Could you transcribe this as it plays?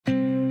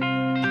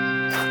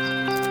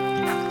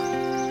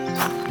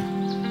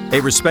A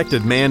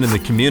respected man in the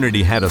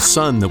community had a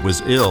son that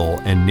was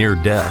ill and near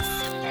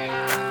death.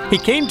 He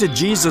came to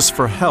Jesus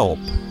for help,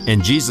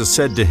 and Jesus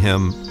said to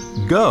him,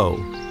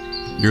 "Go,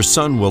 your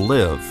son will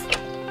live."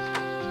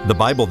 The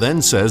Bible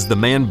then says the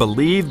man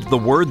believed the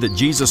word that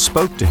Jesus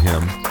spoke to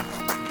him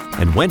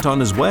and went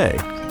on his way.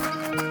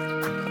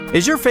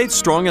 Is your faith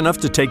strong enough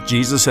to take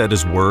Jesus at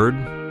his word?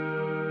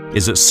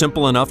 Is it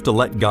simple enough to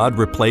let God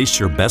replace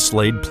your best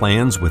laid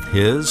plans with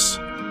His?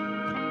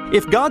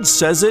 If God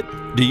says it,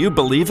 do you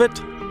believe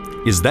it?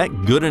 Is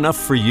that good enough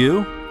for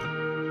you?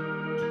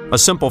 A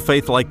simple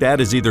faith like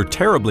that is either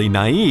terribly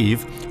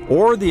naive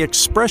or the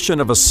expression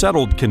of a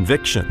settled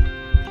conviction,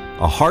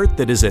 a heart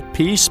that is at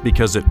peace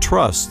because it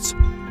trusts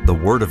the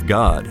Word of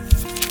God.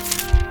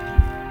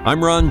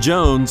 I'm Ron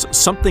Jones.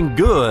 Something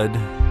Good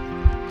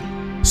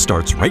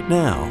starts right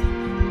now.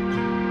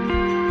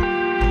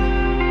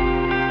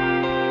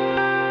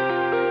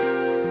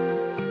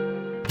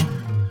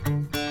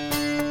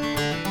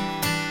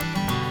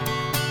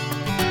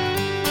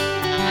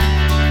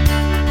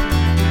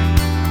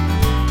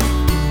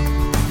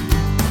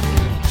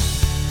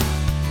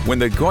 When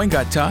the going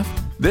got tough,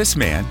 this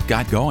man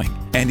got going,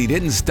 and he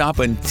didn't stop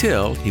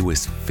until he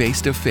was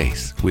face to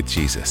face with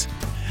Jesus.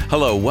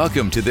 Hello,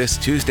 welcome to this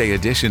Tuesday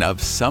edition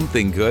of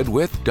Something Good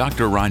with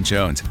Dr. Ron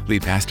Jones,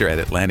 lead pastor at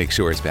Atlantic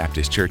Shores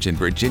Baptist Church in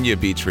Virginia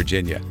Beach,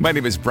 Virginia. My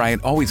name is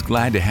Brian, always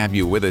glad to have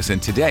you with us,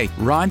 and today,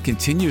 Ron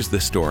continues the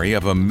story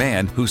of a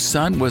man whose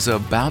son was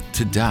about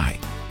to die.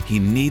 He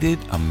needed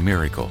a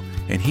miracle,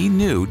 and he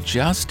knew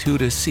just who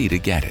to see to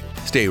get it.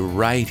 Stay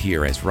right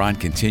here as Ron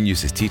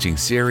continues his teaching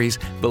series,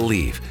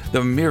 Believe,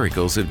 the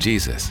Miracles of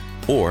Jesus.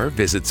 Or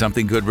visit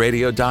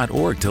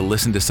somethinggoodradio.org to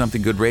listen to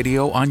Something Good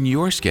Radio on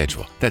your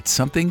schedule. That's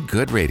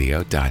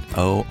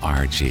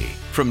somethinggoodradio.org.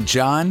 From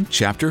John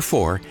chapter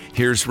 4,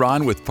 here's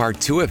Ron with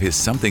part 2 of his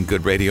Something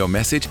Good Radio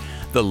message,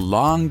 The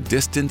Long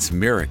Distance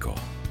Miracle.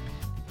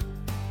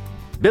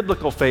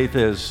 Biblical faith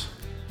is,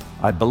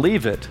 I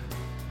believe it,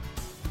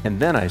 and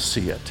then I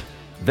see it.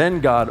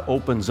 Then God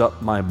opens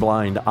up my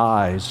blind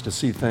eyes to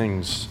see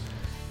things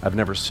I've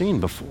never seen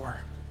before.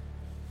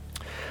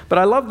 But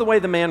I love the way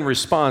the man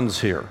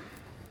responds here.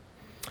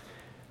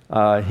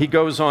 He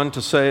goes on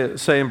to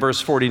say in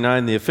verse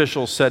 49, the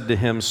official said to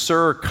him,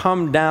 "Sir,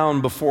 come down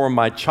before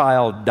my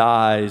child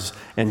dies."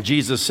 And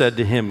Jesus said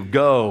to him,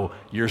 "Go,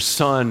 your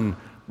son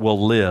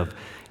will live."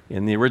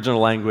 In the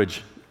original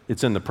language,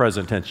 it's in the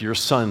present tense. Your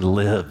son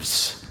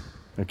lives,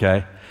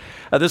 okay?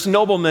 This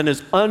nobleman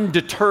is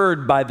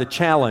undeterred by the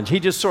challenge. He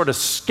just sort of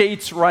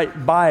skates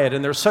right by it,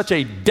 and there's such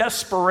a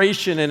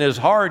desperation in his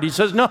heart. He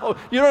says, "No,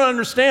 you don't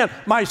understand.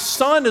 My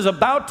son is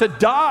about to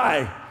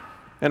die,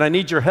 and I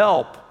need your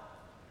help."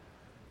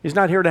 He's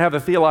not here to have a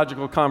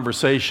theological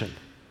conversation.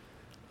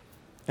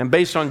 And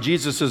based on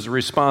Jesus'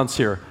 response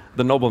here,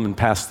 the nobleman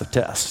passed the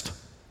test.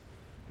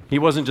 He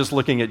wasn't just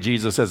looking at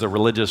Jesus as a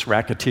religious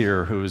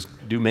racketeer who's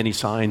do many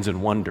signs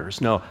and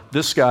wonders. No,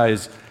 this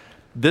guy's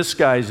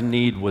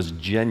need was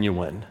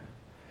genuine.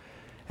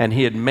 And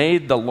he had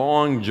made the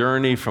long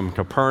journey from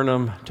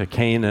Capernaum to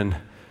Canaan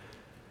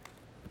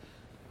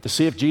to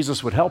see if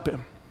Jesus would help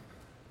him.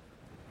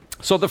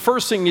 So the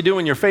first thing you do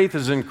when your faith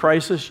is in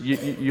crisis,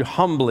 you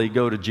humbly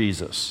go to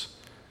Jesus.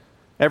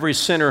 Every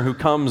sinner who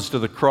comes to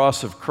the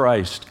cross of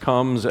Christ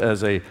comes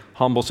as a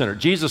humble sinner.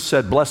 Jesus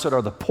said, "Blessed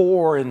are the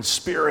poor in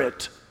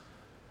spirit,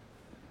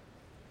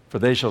 for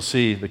they shall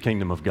see the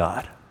kingdom of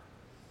God."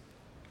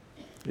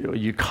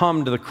 You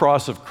come to the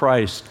cross of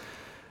Christ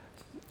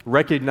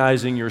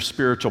recognizing your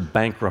spiritual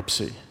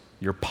bankruptcy,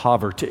 your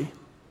poverty,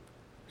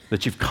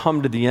 that you've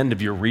come to the end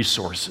of your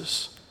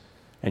resources,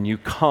 and you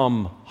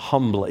come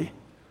humbly.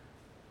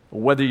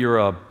 Whether you're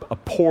a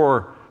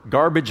poor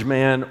garbage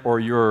man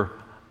or you're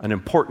an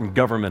important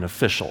government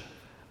official,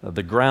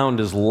 the ground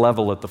is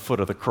level at the foot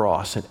of the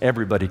cross, and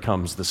everybody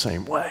comes the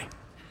same way.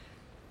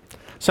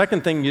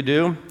 Second thing you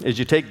do is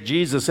you take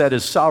Jesus at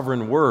His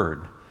sovereign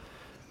word.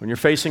 When you're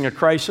facing a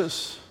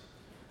crisis,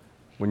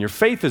 when your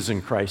faith is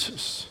in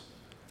crisis,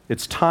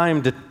 it's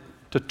time to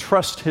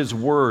trust His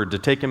word, to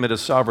take Him at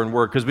His sovereign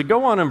word. Because we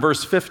go on in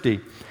verse 50,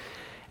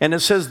 and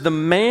it says, the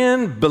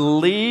man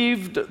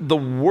believed the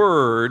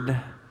word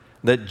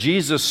that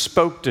Jesus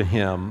spoke to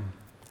him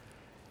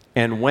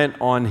and went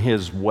on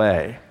his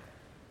way.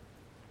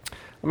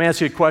 Let me ask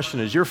you a question.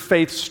 Is your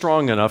faith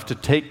strong enough to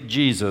take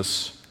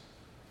Jesus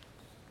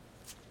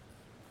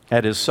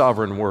at His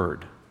sovereign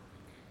word?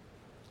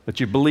 That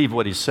you believe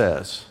what He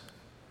says?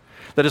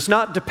 That it's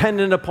not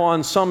dependent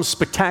upon some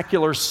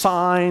spectacular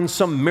sign,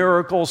 some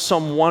miracle,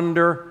 some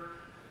wonder,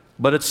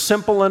 but it's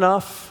simple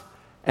enough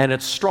and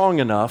it's strong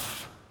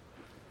enough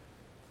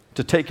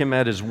to take Him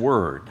at His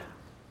word.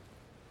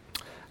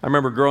 I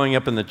remember growing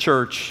up in the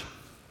church,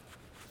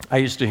 I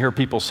used to hear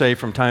people say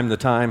from time to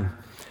time,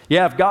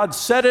 "Yeah, if God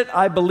said it,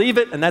 I believe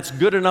it, and that's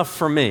good enough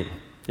for me."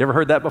 You ever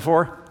heard that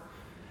before?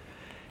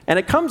 And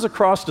it comes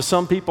across to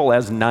some people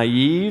as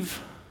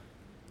naive.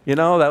 You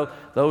know,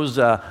 those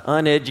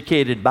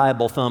uneducated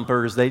Bible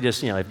thumpers, they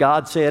just, if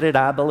God said it,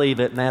 I believe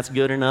it, and that's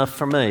good enough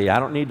for me. I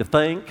don't need to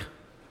think.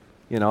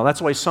 That's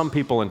the way some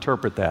people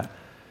interpret that.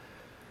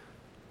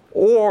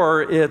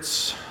 or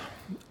it's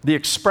the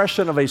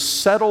expression of a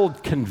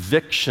settled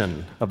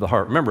conviction of the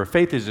heart. Remember,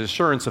 faith is the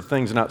assurance of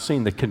things not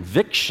seen, the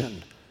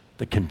conviction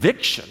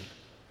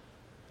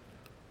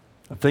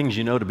of things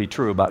you know to be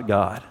true about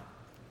God.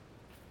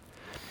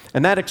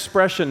 And that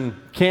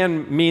expression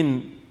can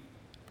mean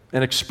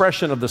an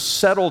expression of the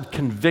settled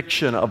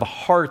conviction of a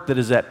heart that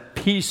is at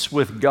peace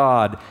with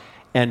God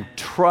and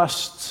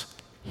trusts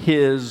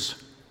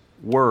His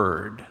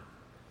word.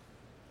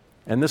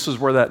 And this is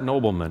where that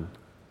nobleman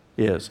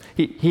is.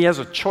 He has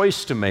a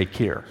choice to make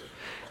here.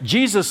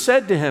 Jesus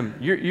said to him,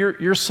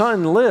 your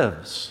son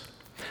lives.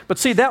 But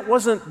see, that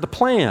wasn't the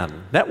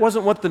plan. That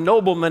wasn't what the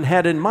nobleman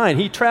had in mind.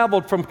 He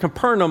traveled from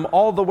Capernaum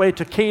all the way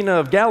to Cana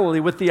of Galilee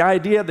with the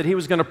idea that he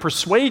was going to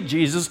persuade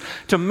Jesus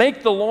to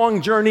make the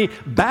long journey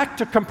back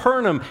to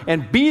Capernaum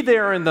and be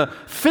there in the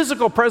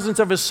physical presence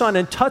of his son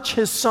and touch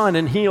his son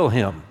and heal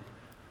him.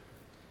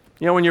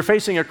 You know, when you're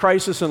facing a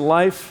crisis in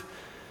life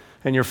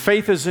and your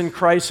faith is in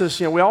crisis,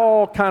 you know, we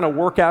all kind of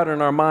work out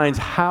in our minds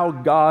how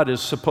God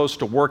is supposed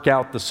to work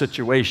out the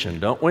situation,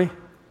 don't we?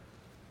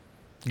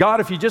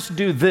 God, if you just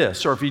do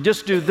this, or if you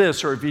just do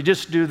this, or if you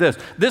just do this.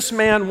 This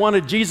man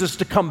wanted Jesus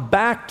to come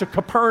back to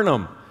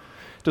Capernaum,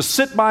 to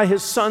sit by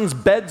his son's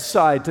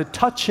bedside, to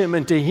touch him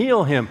and to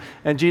heal him.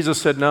 And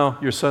Jesus said, no,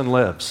 your son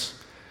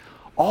lives.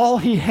 All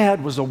he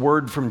had was a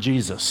word from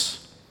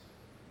Jesus.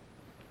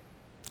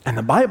 And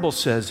the Bible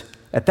says,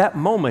 at that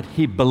moment,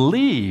 he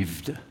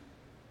believed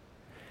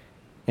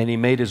and he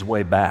made his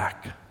way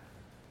back.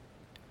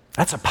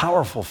 That's a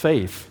powerful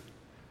faith.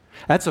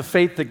 That's a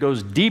faith that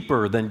goes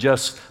deeper than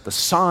just the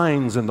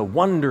signs and the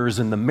wonders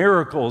and the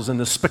miracles and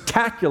the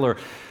spectacular.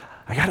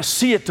 I got to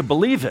see it to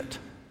believe it.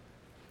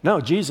 No,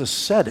 Jesus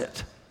said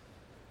it.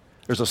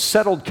 There's a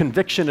settled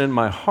conviction in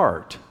my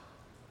heart.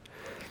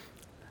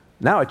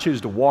 Now I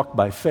choose to walk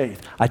by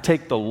faith. I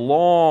take the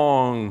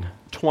long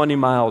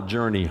 20-mile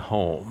journey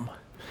home.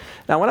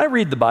 Now, when I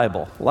read the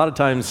Bible, a lot of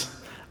times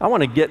I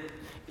want to get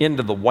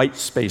into the white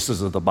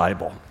spaces of the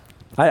Bible.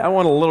 I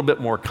want a little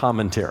bit more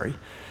commentary.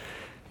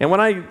 And when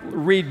I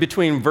read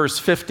between verse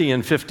 50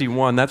 and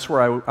 51, that's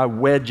where I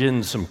wedge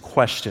in some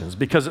questions.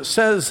 Because it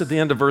says at the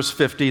end of verse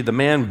 50, the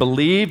man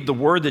believed the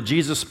word that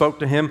Jesus spoke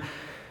to him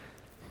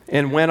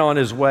and went on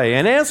his way.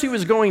 And as he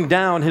was going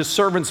down, his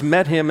servants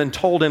met him and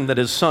told him that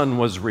his son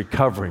was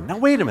recovering. Now,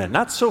 wait a minute,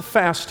 not so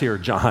fast here,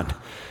 John.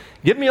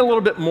 Give me a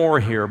little bit more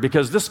here,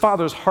 because this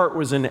father's heart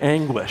was in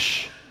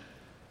anguish.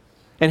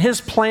 And his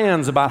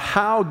plans about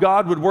how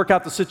God would work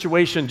out the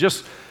situation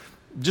just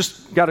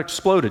got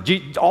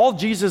exploded. All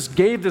Jesus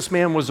gave this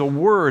man was a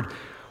word.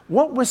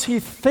 What was he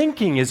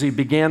thinking as he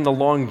began the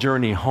long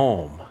journey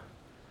home?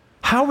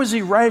 How was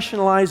he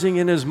rationalizing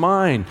in his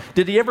mind?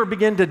 Did he ever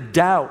begin to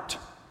doubt?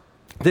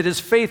 Did his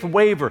faith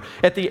waver?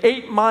 At the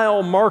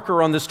 8-mile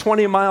marker on this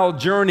 20-mile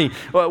journey,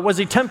 was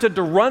he tempted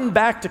to run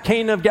back to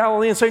Cana of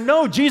Galilee and say,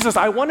 no, Jesus,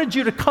 I wanted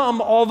you to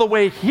come all the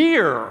way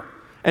here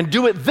and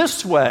do it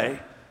this way.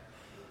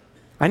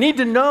 I need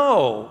to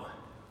know.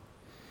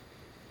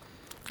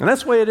 And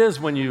that's the way it is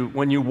when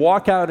you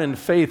walk out in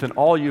faith and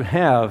all you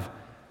have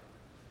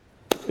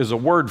is a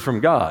word from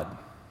God.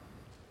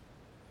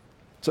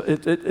 So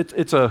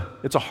it's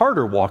a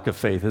harder walk of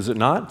faith, is it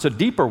not? It's a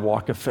deeper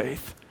walk of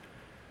faith.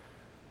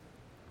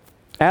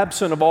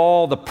 Absent of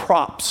all the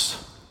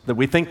props that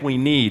we think we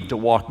need to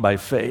walk by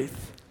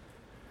faith.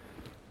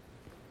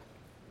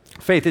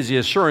 Faith is the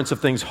assurance of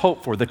things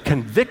hoped for, the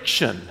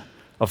conviction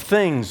of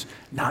things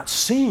not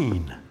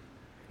seen.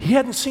 He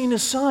hadn't seen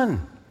his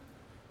son.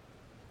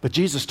 But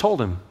Jesus told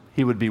him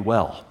he would be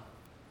well.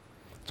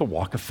 It's a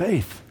walk of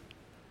faith,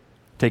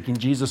 taking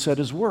Jesus at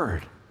his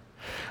word.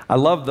 I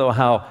love, though,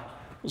 how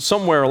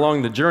somewhere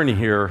along the journey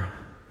here,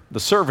 the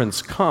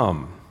servants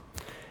come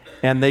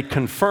and they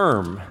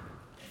confirm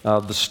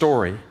the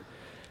story.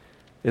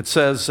 It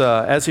says,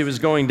 as he was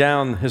going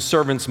down, his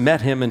servants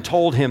met him and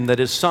told him that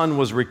his son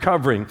was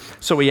recovering.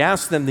 So he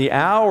asked them the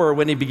hour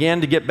when he began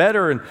to get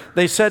better, and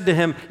they said to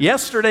him,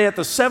 yesterday at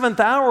the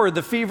 7th hour,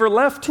 the fever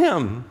left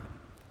him.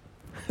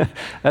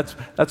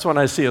 That's when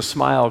I see a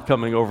smile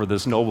coming over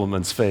this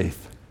nobleman's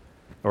face.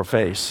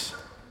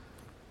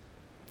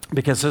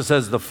 Because it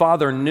says the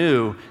father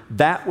knew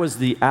that was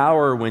the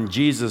hour when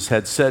Jesus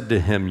had said to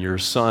him, your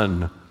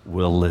son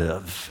will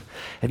live.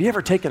 Have you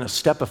ever taken a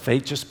step of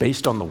faith just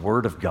based on the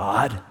word of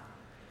God?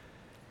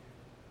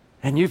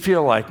 And you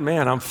feel like,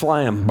 man, I'm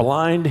flying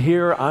blind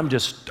here. I'm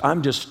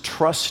just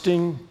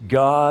trusting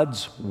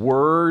God's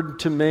word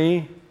to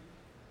me.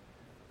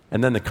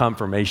 And then the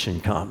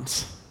confirmation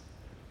comes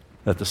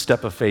that the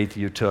step of faith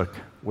you took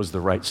was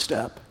the right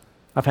step.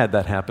 I've had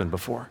that happen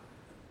before.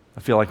 I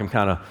feel like I'm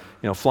kind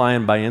of,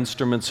 flying by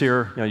instruments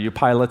here. You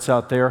pilots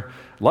out there,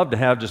 love to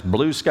have just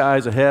blue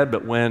skies ahead,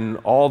 but when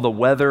all the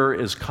weather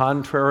is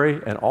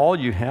contrary and all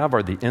you have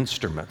are the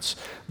instruments,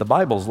 the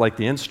Bible's like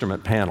the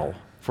instrument panel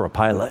for a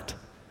pilot.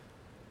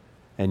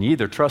 And you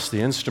either trust the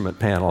instrument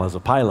panel as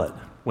a pilot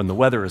when the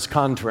weather is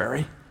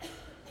contrary,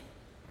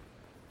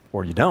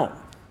 or you don't.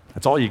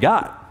 That's all you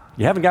got.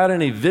 You haven't got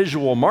any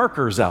visual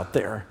markers out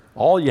there.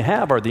 All you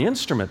have are the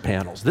instrument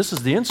panels. This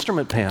is the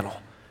instrument panel.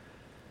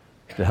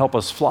 to help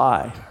us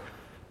fly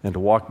and to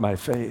walk by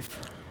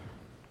faith.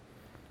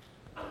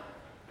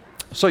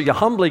 So you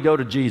humbly go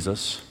to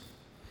Jesus.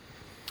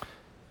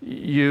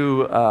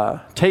 You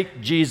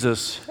take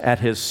Jesus at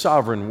his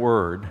sovereign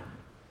word.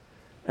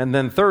 And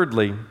then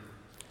thirdly,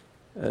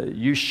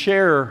 you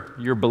share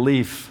your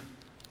belief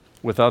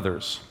with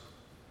others.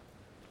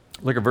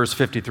 Look at verse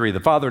 53. The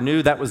father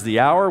knew that was the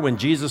hour when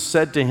Jesus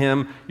said to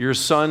him, "Your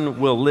son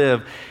will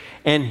live."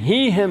 And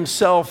he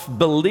himself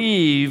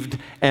believed,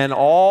 and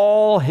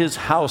all his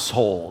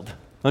household.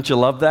 Don't you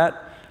love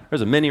that?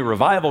 There's a mini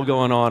revival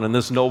going on in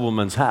this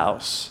nobleman's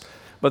house.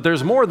 But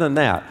there's more than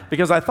that,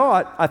 because I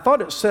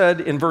thought it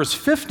said in verse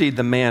 50,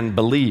 the man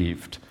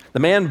believed. The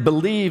man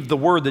believed the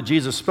word that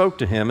Jesus spoke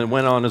to him and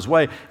went on his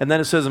way. And then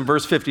it says in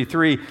verse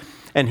 53,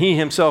 and he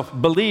himself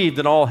believed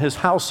in all his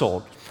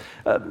household.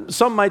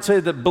 Some might say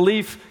that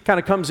belief kind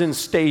of comes in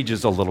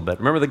stages a little bit.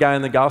 Remember the guy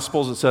in the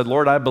Gospels that said,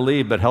 "Lord, I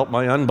believe, but help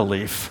my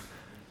unbelief."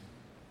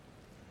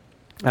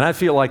 And I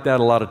feel like that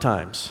a lot of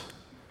times.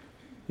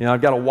 You know,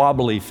 I've got a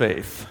wobbly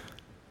faith,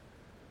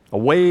 a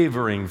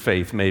wavering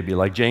faith maybe,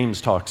 like James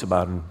talks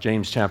about in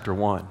James chapter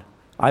 1.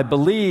 I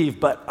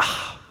believe, but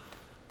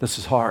this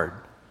is hard.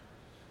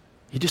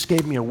 He just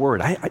gave me a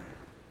word.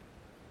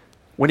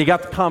 When he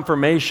got the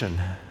confirmation,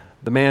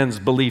 the man's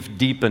belief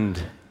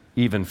deepened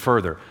even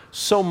further.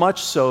 So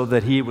much so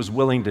that he was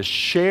willing to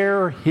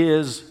share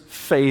his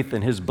faith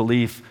and his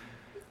belief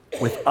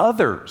with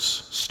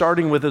others,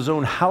 starting with his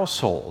own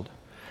household.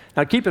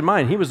 Now keep in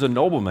mind, he was a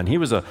nobleman. He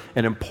was an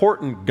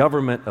important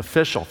government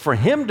official. For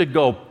him to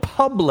go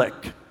public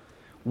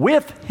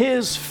with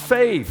his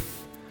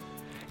faith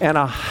and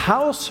a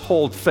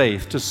household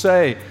faith to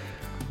say,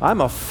 "I'm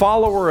a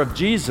follower of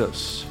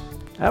Jesus,"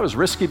 that was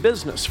risky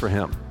business for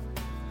him.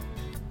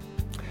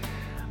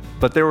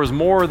 But there was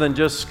more than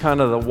just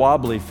kind of the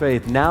wobbly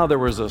faith. Now there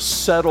was a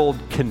settled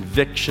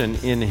conviction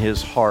in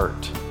his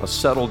heart, a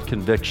settled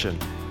conviction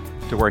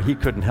to where he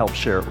couldn't help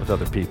share it with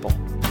other people.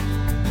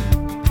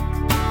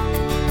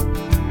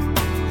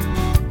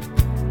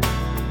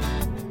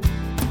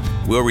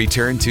 We'll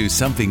return to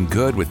Something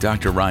Good with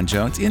Dr. Ron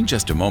Jones in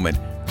just a moment.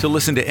 To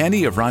listen to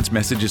any of Ron's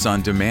messages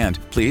on demand,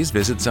 please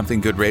visit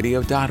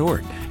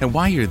somethinggoodradio.org. And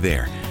while you're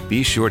there,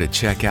 be sure to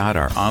check out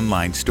our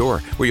online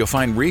store where you'll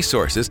find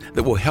resources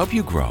that will help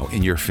you grow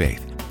in your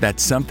faith.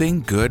 That's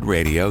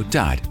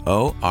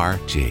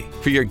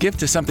somethinggoodradio.org. For your gift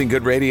to Something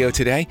Good Radio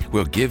today,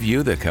 we'll give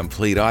you the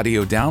complete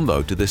audio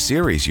download to the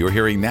series you're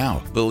hearing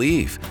now,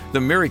 Believe,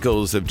 the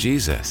Miracles of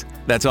Jesus.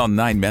 That's all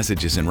 9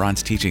 messages in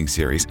Ron's teaching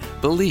series,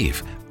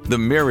 Believe, the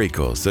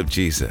Miracles of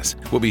Jesus.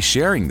 We'll be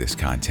sharing this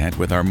content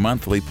with our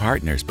monthly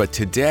partners, but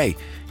today,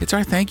 it's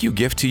our thank you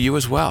gift to you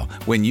as well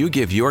when you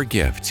give your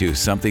gift to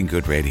Something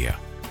Good Radio.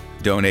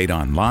 Donate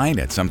online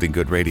at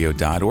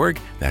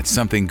somethinggoodradio.org, that's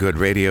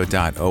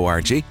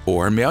somethinggoodradio.org,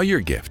 or mail your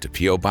gift to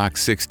P.O.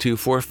 Box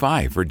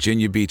 6245,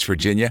 Virginia Beach,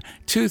 Virginia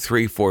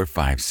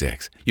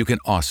 23456. You can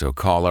also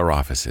call our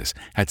offices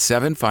at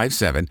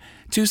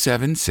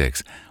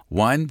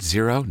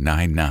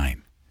 757-276-1099.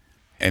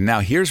 And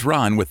now here's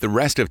Ron with the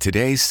rest of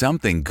today's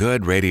Something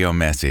Good radio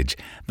message,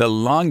 The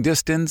Long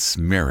Distance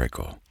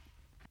Miracle.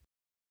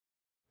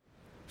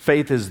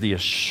 Faith is the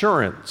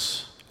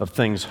assurance of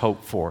things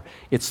hoped for.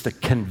 It's the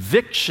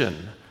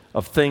conviction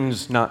of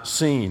things not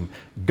seen.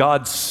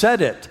 God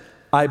said it.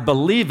 I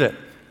believe it.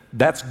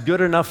 That's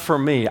good enough for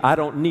me. I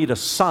don't need a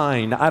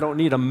sign. I don't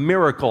need a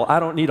miracle. I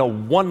don't need a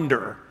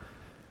wonder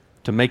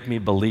to make me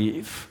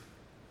believe.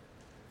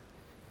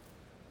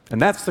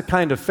 And that's the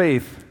kind of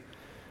faith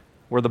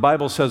where the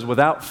Bible says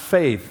without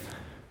faith,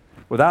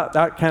 without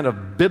that kind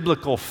of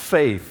biblical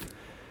faith,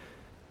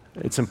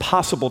 it's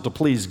impossible to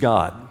please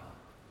God.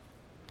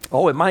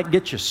 Oh, it might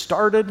get you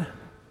started,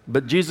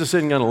 but Jesus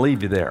isn't going to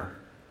leave you there.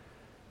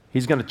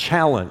 He's going to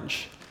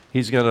challenge.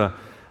 He's going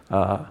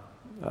to,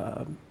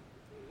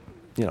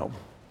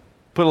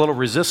 put a little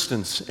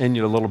resistance in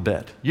you a little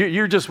bit.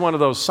 You're just one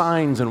of those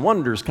signs and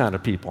wonders kind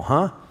of people,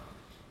 huh?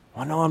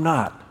 Well, no, I'm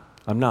not.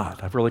 I'm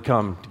not. I've really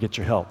come to get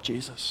your help,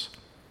 Jesus.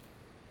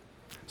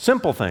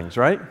 Simple things,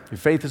 right? Your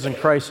faith is in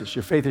crisis.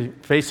 You're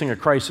facing a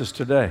crisis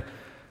today.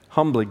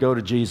 Humbly go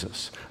to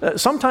Jesus.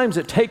 Sometimes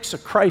it takes a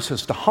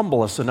crisis to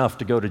humble us enough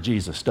to go to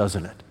Jesus,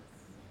 doesn't it?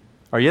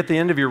 Are you at the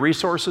end of your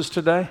resources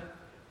today?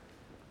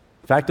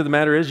 Fact of the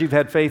matter is, you've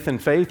had faith in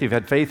faith. You've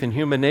had faith in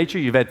human nature.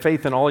 You've had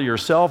faith in all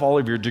yourself, all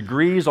of your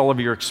degrees, all of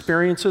your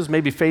experiences,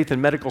 maybe faith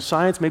in medical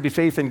science, maybe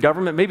faith in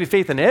government, maybe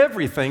faith in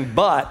everything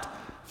but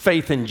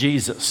faith in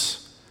Jesus.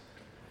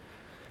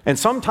 And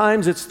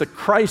sometimes it's the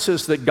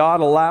crisis that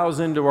God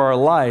allows into our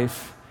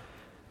life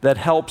that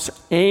helps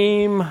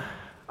aim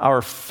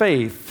our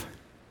faith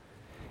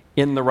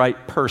in the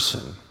right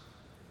person,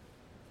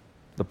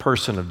 the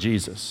person of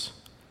Jesus.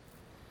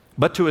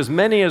 But to as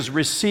many as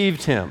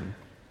received him,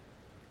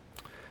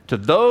 to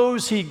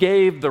those he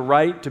gave the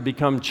right to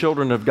become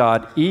children of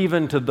God,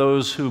 even to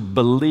those who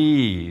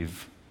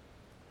believe.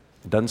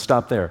 It doesn't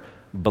stop there.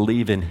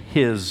 Believe in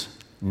his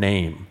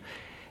name.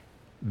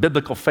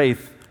 Biblical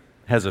faith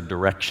has a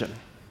direction.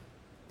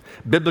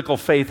 Biblical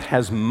faith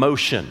has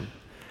motion.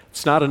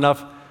 It's not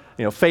enough,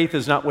 Faith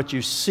is not what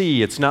you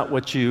see, it's not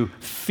what you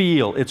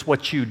feel, it's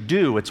what you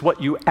do, it's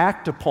what you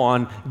act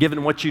upon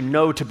given what you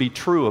know to be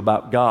true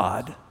about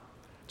God.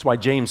 That's why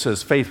James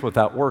says faith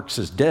without works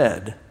is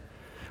dead.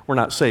 We're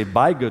not saved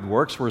by good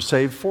works, we're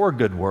saved for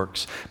good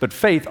works. But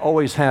faith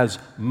always has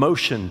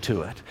motion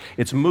to it.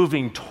 It's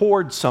moving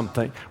towards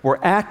something. We're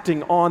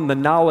acting on the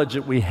knowledge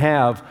that we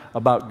have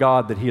about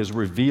God that He has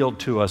revealed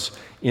to us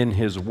in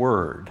His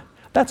Word.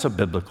 That's a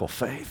biblical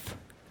faith.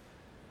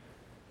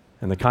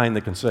 And the kind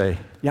that can say,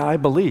 yeah, I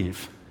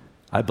believe.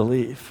 I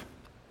believe.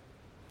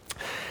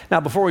 Now,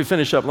 before we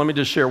finish up, let me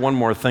just share one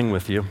more thing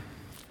with you.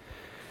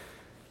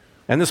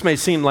 And this may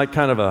seem like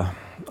kind of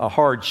a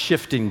hard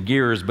shift in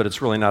gears, but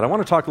it's really not. I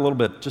want to talk a little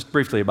bit, just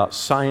briefly, about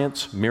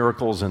science,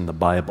 miracles, and the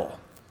Bible.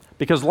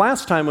 Because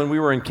last time when we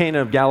were in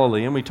Cana of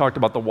Galilee and we talked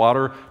about the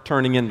water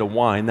turning into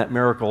wine, that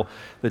miracle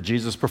that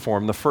Jesus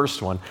performed, the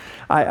first one,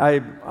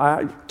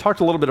 I talked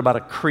a little bit about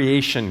a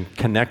creation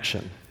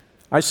connection.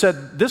 I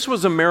said this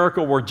was a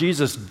miracle where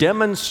Jesus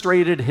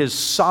demonstrated His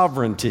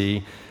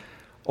sovereignty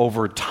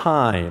over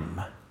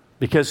time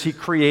because He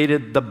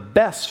created the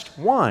best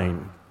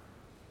wine.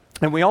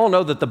 And we all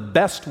know that the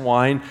best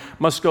wine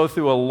must go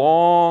through a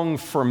long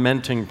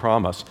fermenting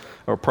process.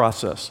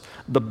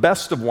 The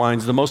best of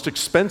wines, the most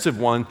expensive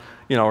one,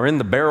 are in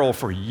the barrel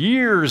for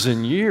years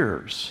and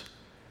years.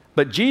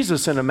 But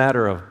Jesus, in a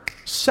matter of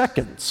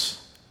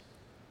seconds,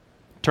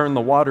 turned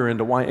the water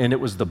into wine, and it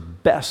was the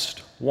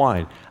best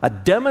wine. A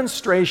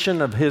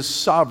demonstration of His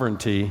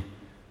sovereignty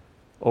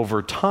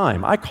over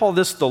time. I call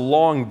this the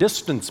long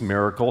distance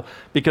miracle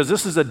because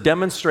this is a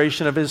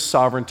demonstration of His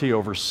sovereignty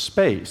over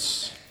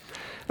space.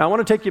 Now, I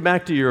want to take you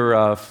back to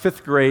your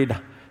fifth grade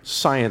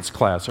science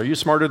class. Are you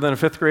smarter than a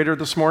fifth grader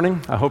this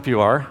morning? I hope you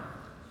are.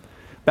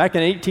 Back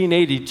in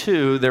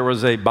 1882, there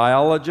was a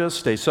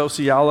biologist, a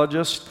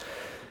sociologist,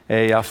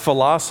 a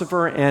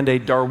philosopher, and a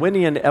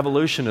Darwinian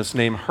evolutionist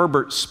named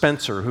Herbert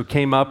Spencer who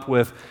came up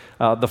with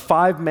the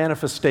 5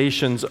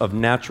 manifestations of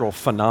natural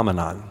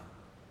phenomenon.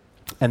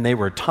 And they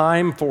were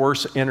time,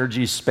 force,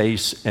 energy,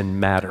 space, and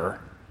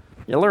matter.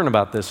 You learn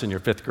about this in your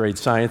fifth grade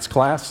science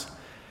class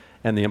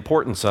and the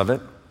importance of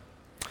it.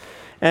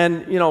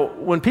 And,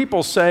 when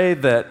people say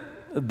that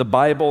the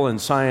Bible and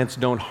science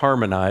don't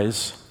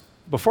harmonize,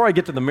 before I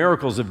get to the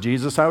miracles of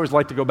Jesus, I always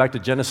like to go back to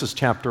Genesis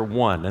chapter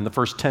 1 and the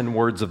first 10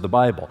 words of the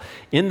Bible.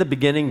 In the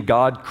beginning,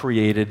 God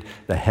created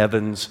the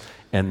heavens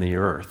and the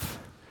earth.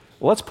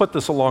 Well, let's put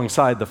this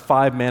alongside the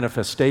 5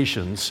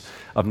 manifestations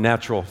of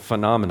natural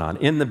phenomenon.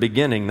 In the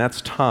beginning,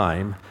 that's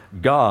time.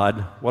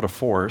 God, what a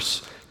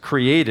force,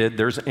 created,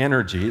 there's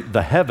energy.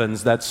 The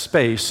heavens, that's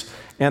space.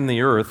 And the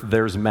earth,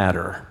 there's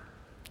matter.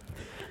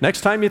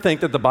 Next time you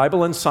think that the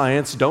Bible and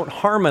science don't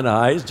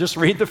harmonize, just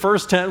read the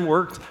first 10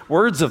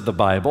 words of the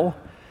Bible.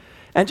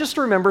 And just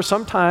remember,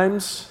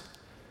 sometimes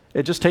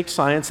it just takes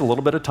science a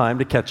little bit of time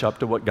to catch up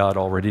to what God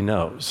already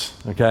knows,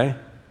 okay?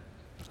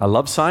 I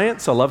love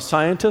science. I love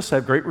scientists. I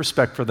have great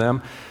respect for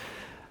them.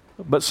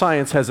 But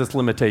science has its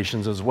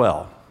limitations as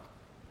well.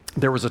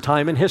 There was a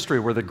time in history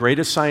where the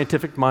greatest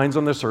scientific minds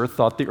on this earth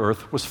thought the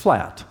earth was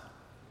flat.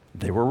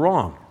 They were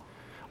wrong.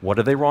 What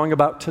are they wrong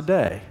about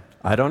today?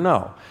 I don't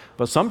know.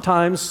 But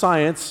sometimes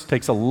science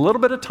takes a little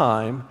bit of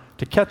time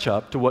to catch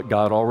up to what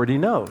God already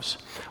knows.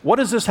 What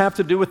does this have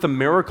to do with the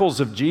miracles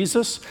of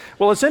Jesus?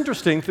 Well, it's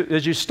interesting.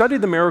 As you study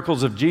the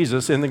miracles of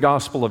Jesus in the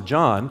Gospel of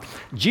John,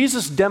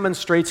 Jesus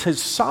demonstrates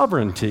His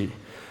sovereignty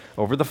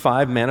over the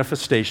 5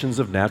 manifestations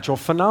of natural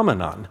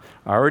phenomenon.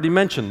 I already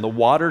mentioned the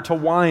water to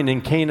wine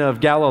in Cana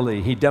of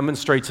Galilee. He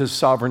demonstrates His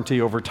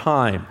sovereignty over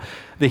time.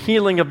 The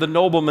healing of the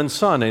nobleman's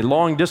son, a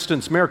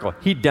long-distance miracle.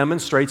 He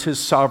demonstrates His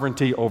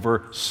sovereignty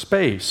over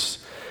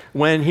space.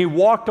 When He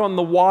walked on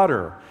the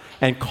water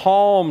and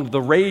calmed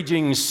the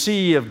raging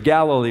sea of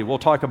Galilee, we'll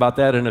talk about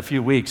that in a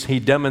few weeks, He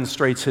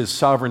demonstrates His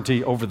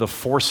sovereignty over the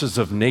forces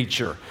of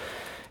nature.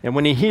 And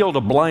when He healed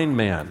a blind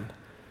man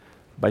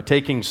by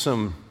taking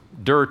some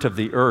dirt of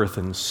the earth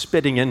and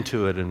spitting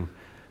into it and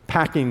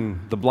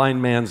packing the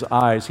blind man's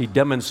eyes, He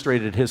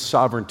demonstrated His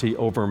sovereignty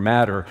over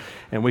matter.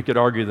 And we could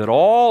argue that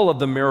all of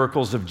the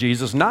miracles of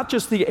Jesus, not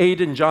just the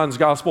 8 in John's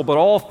gospel, but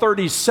all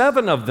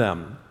 37 of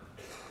them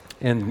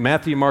in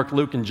Matthew, Mark,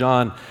 Luke, and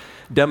John,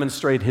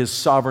 demonstrate His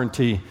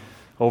sovereignty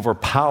over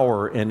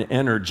power and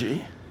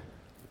energy.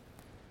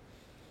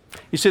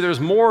 You see, there's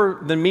more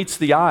than meets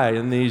the eye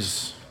in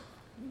these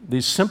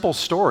simple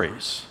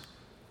stories.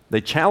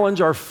 They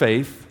challenge our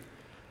faith.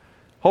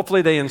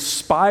 Hopefully they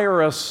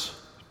inspire us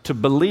to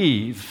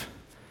believe.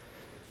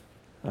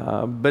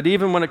 But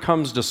even when it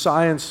comes to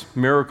science,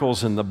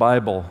 miracles, in the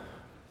Bible,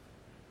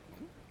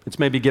 it's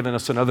maybe given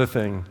us another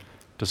thing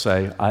to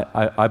say,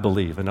 I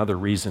believe, another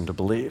reason to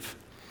believe.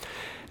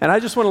 And I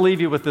just want to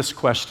leave you with this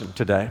question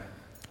today.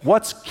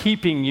 What's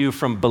keeping you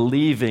from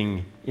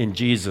believing in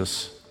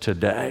Jesus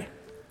today?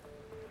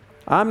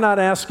 I'm not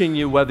asking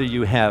you whether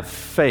you have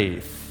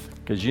faith,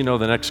 because you know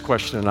the next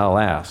question I'll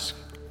ask.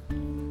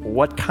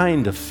 What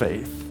kind of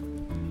faith?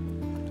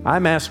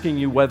 I'm asking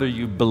you whether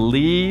you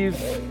believe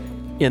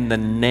in the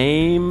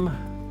name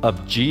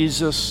of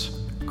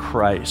Jesus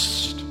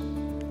Christ.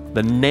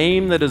 the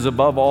name that is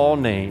above all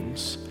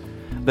names,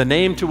 the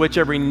name to which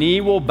every knee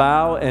will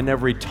bow and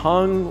every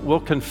tongue will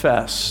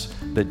confess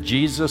that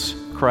Jesus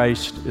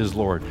Christ is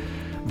Lord.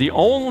 The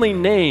only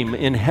name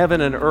in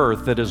heaven and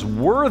earth that is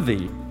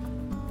worthy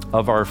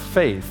of our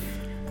faith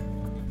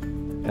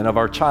and of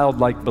our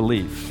childlike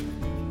belief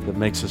that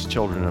makes us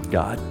children of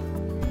God.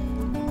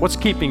 What's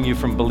keeping you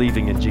from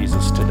believing in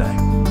Jesus today?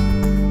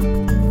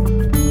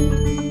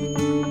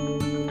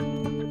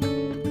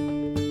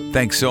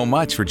 Thanks so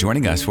much for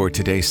joining us for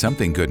today's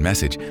Something Good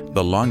message,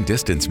 The Long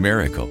Distance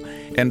Miracle.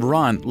 And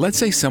Ron, let's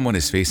say someone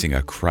is facing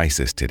a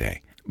crisis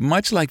today.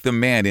 Much like the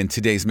man in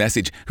today's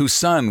message whose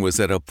son was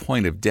at a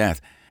point of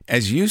death,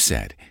 as you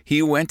said,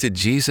 he went to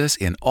Jesus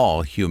in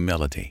all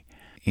humility.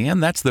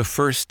 And that's the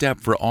first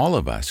step for all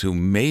of us who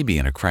may be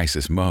in a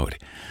crisis mode.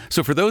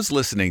 So for those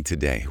listening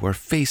today who are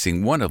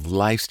facing one of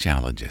life's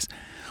challenges,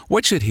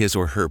 what should his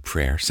or her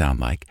prayer sound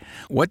like?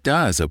 What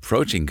does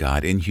approaching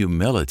God in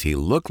humility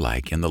look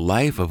like in the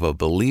life of a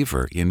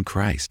believer in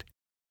Christ?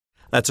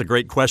 That's a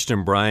great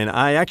question, Brian.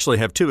 I actually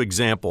have two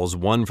examples,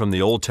 one from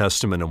the Old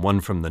Testament and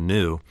one from the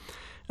New.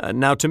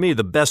 Now, to me,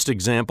 the best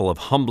example of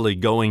humbly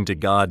going to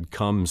God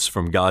comes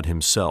from God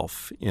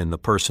Himself in the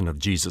person of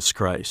Jesus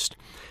Christ.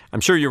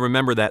 I'm sure you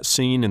remember that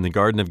scene in the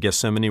Garden of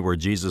Gethsemane where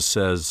Jesus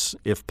says,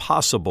 "If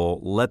possible,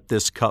 let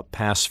this cup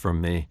pass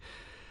from me.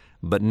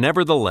 But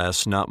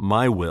nevertheless, not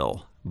my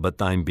will, but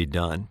thine be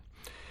done."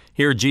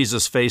 Here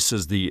Jesus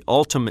faces the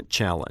ultimate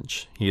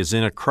challenge. He is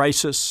in a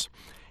crisis,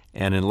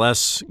 and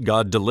unless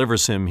God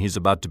delivers him, he's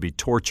about to be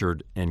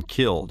tortured and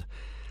killed.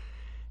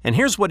 And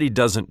here's what he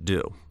doesn't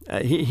do.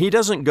 He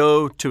doesn't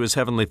go to his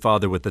Heavenly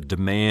Father with a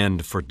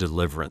demand for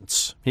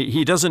deliverance.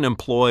 He doesn't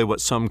employ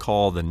what some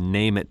call the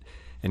name it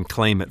and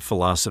claim it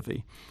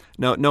philosophy.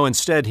 No,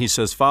 instead he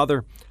says,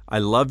 "Father, I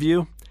love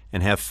you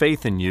and have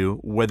faith in you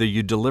whether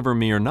you deliver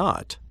me or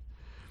not."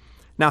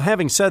 Now,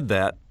 having said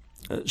that,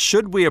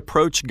 should we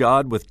approach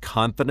God with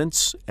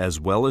confidence as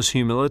well as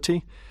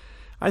humility?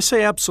 I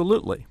say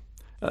absolutely.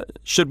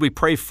 Should we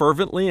pray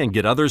fervently and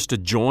get others to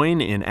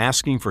join in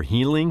asking for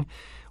healing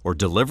or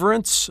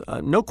deliverance?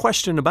 No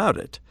question about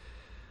it.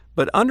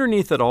 But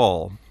underneath it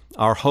all,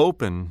 our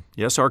hope and,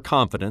 yes, our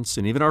confidence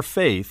and even our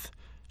faith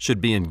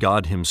should be in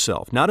God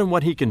Himself, not in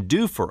what He can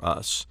do for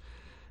us,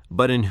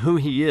 but in who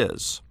He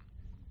is.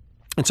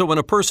 And so when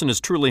a person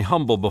is truly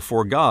humble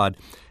before God,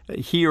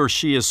 he or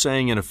she is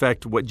saying, in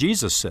effect, what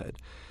Jesus said.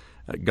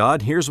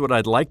 God, here's what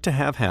I'd like to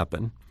have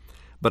happen,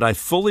 but I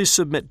fully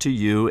submit to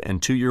you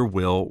and to your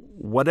will,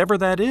 whatever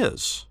that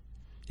is.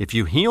 If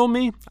you heal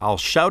me, I'll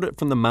shout it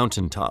from the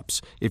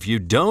mountaintops. If you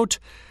don't,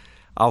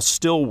 I'll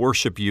still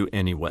worship you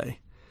anyway,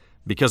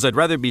 because I'd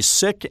rather be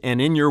sick and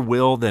in your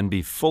will than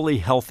be fully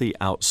healthy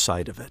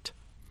outside of it.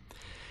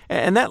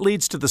 And that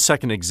leads to the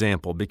second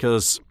example,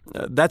 because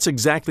that's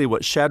exactly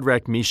what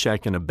Shadrach,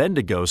 Meshach, and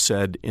Abednego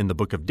said in the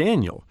book of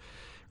Daniel.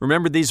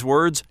 Remember these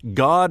words?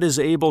 God is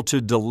able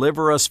to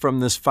deliver us from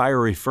this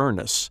fiery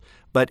furnace,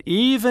 but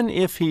even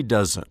if He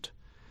doesn't,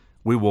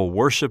 we will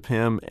worship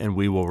Him and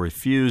we will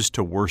refuse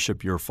to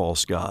worship your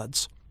false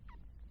gods.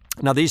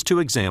 Now, these two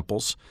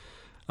examples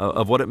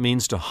of what it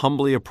means to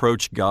humbly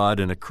approach God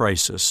in a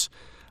crisis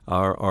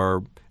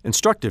are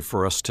instructive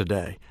for us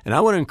today. And I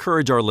want to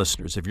encourage our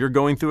listeners, if you're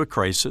going through a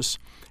crisis,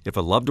 if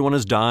a loved one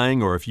is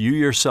dying, or if you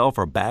yourself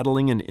are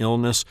battling an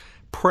illness,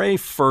 pray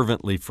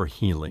fervently for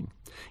healing.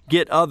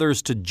 Get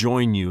others to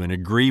join you and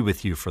agree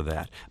with you for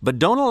that. But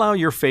don't allow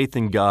your faith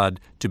in God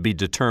to be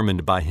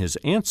determined by His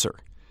answer.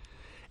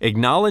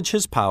 Acknowledge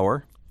His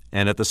power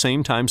and at the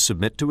same time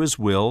submit to His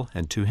will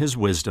and to His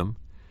wisdom.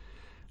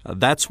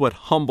 That's what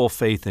humble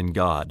faith in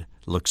God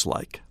looks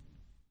like.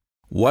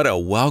 What a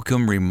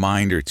welcome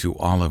reminder to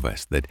all of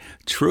us that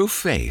true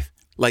faith,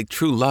 like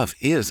true love,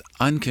 is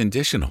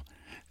unconditional.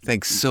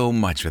 Thanks so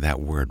much for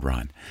that word,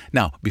 Ron.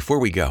 Now, before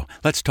we go,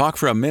 let's talk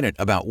for a minute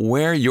about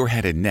where you're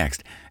headed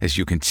next as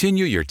you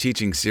continue your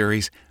teaching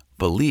series,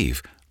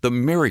 Believe, the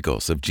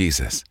Miracles of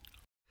Jesus.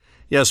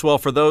 Yes, well,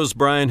 for those,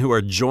 Brian, who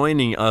are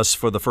joining us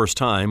for the first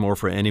time, or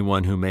for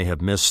anyone who may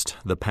have missed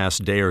the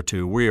past day or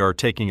two, we are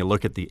taking a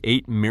look at the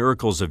 8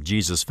 miracles of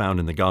Jesus found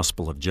in the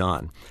Gospel of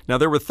John. Now,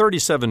 there were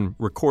 37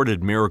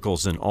 recorded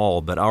miracles in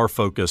all, but our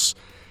focus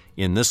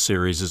in this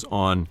series is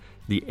on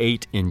the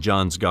 8 in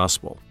John's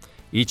Gospel,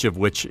 each of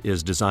which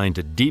is designed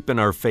to deepen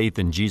our faith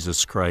in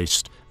Jesus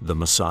Christ, the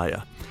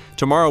Messiah.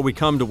 Tomorrow we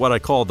come to what I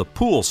call the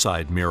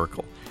poolside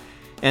miracle,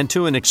 and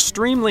to an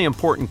extremely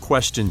important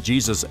question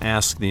Jesus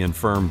asked the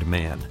infirmed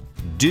man.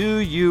 Do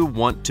you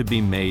want to be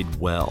made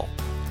well?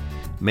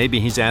 Maybe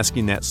He's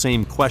asking that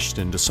same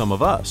question to some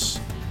of us.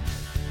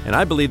 And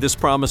I believe this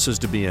promises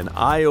to be an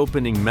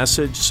eye-opening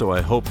message, so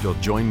I hope you'll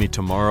join me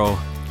tomorrow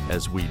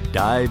as we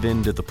dive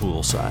into the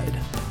poolside.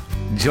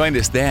 Join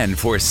us then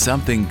for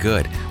Something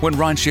Good when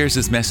Ron shares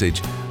his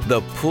message,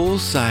 The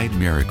Poolside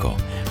Miracle.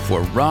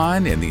 For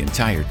Ron and the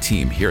entire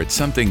team here at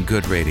Something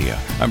Good Radio,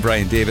 I'm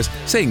Brian Davis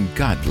saying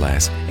God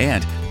bless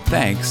and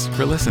thanks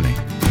for listening.